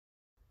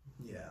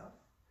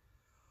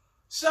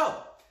So,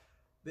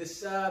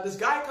 this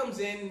guy comes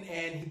in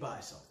and he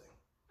buys something.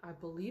 I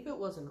believe it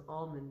was an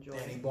Almond Joy.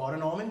 And he bought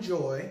an Almond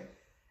Joy,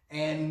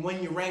 and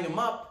when you rang him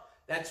up,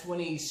 that's when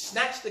he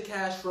snatched the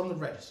cash from the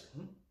register.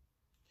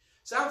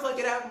 Sounds like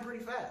it happened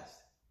pretty fast.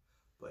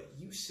 But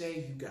you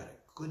say you got a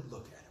good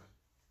look at him.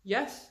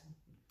 Yes.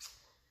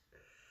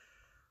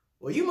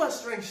 Well, you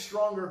must drink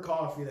stronger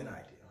coffee than I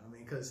do. I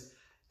mean, because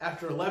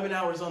after 11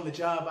 hours on the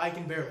job, I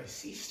can barely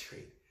see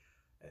straight.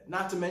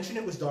 Not to mention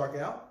it was dark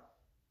out.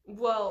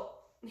 Well,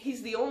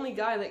 he's the only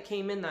guy that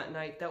came in that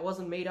night that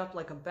wasn't made up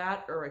like a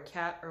bat or a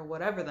cat or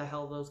whatever the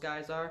hell those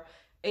guys are.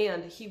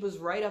 And he was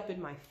right up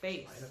in my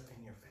face. Right up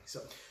in your face.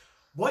 So,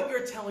 what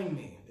you're telling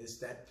me is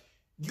that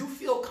you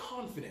feel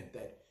confident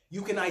that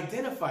you can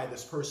identify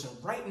this person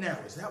right now.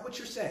 Is that what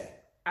you're saying?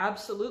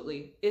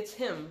 Absolutely. It's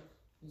him,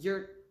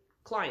 your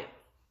client.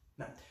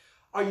 Now,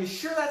 are you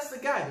sure that's the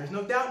guy? There's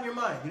no doubt in your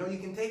mind. You know, you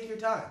can take your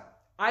time.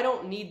 I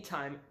don't need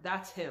time.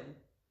 That's him.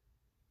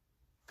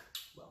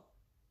 Well,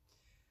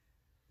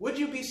 would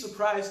you be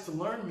surprised to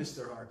learn,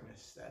 Mr.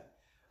 Harkness, that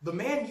the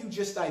man you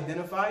just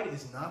identified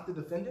is not the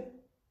defendant?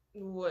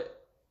 What?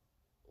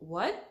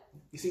 What?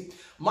 You see,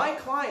 my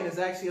client is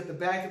actually at the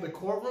back of the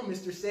courtroom.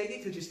 Mr. Sagi,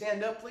 could you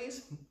stand up,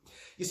 please?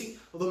 You see,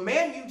 the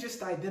man you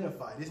just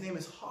identified, his name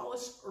is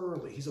Hollis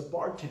Early. He's a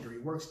bartender. He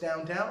works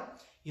downtown.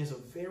 He has a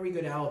very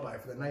good alibi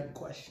for the night in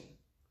question.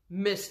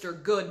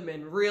 Mr.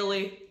 Goodman,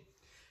 really?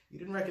 You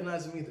didn't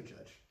recognize him either,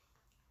 Judge.